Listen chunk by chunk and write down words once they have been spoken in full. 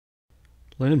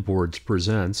Landboards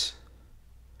presents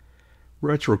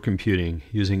Retro Computing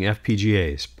using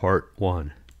FPGAs, Part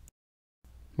 1.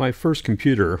 My first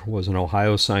computer was an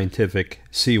Ohio Scientific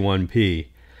C1P,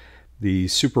 the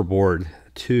Superboard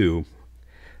 2,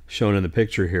 shown in the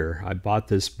picture here. I bought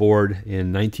this board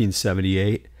in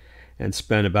 1978 and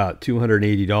spent about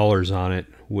 $280 on it,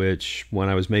 which when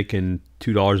I was making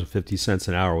 $2.50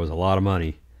 an hour was a lot of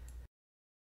money.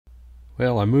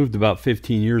 Well, I moved about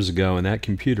 15 years ago and that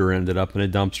computer ended up in a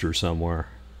dumpster somewhere.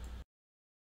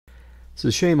 It's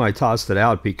a shame I tossed it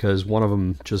out because one of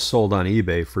them just sold on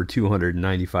eBay for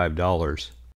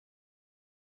 $295.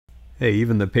 Hey,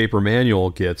 even the paper manual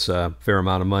gets a fair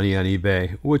amount of money on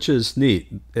eBay, which is neat.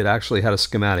 It actually had a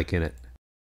schematic in it.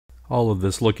 All of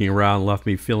this looking around left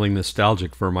me feeling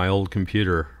nostalgic for my old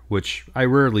computer, which I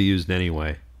rarely used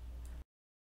anyway.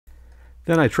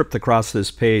 Then I tripped across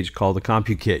this page called the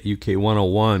Compukit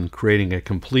UK101, creating a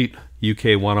complete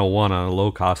UK101 on a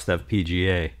low-cost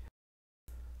FPGA.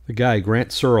 The guy,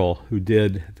 Grant Searle, who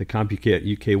did the Compukit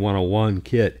UK101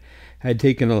 kit, had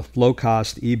taken a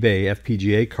low-cost eBay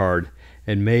FPGA card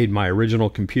and made my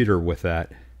original computer with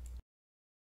that.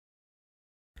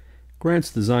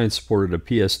 Grant's design supported a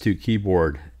PS2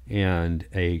 keyboard and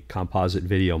a composite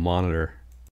video monitor.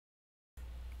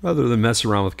 Rather than mess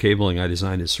around with cabling, I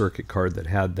designed a circuit card that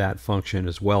had that function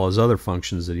as well as other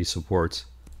functions that he supports.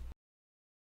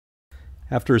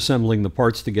 After assembling the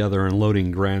parts together and loading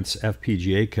Grant's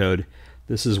FPGA code,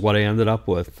 this is what I ended up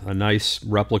with, a nice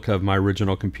replica of my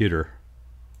original computer.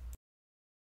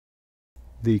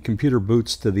 The computer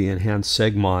boots to the enhanced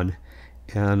SegMod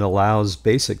and allows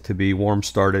BASIC to be warm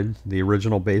started, the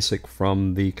original BASIC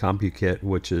from the Compukit,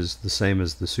 which is the same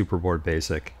as the Superboard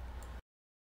BASIC.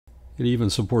 It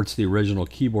even supports the original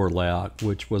keyboard layout,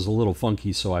 which was a little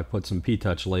funky, so I put some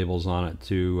P-Touch labels on it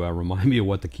to remind me of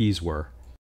what the keys were.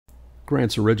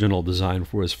 Grant's original design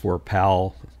was for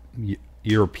PAL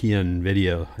European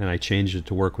video, and I changed it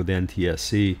to work with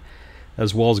NTSC,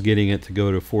 as well as getting it to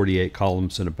go to 48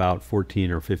 columns and about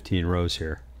 14 or 15 rows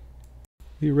here.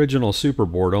 The original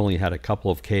Superboard only had a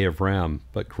couple of K of RAM,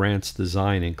 but Grant's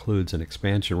design includes an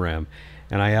expansion RAM,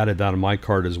 and I added that on my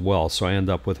card as well, so I end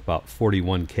up with about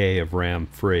 41K of RAM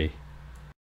free.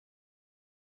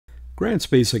 Grant's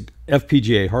basic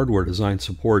FPGA hardware design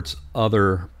supports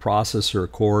other processor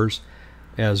cores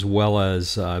as well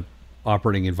as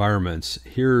operating environments.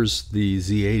 Here's the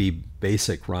Z80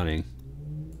 BASIC running.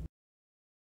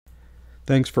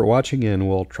 Thanks for watching, and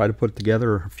we'll try to put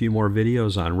together a few more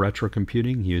videos on retro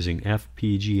computing using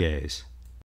FPGAs.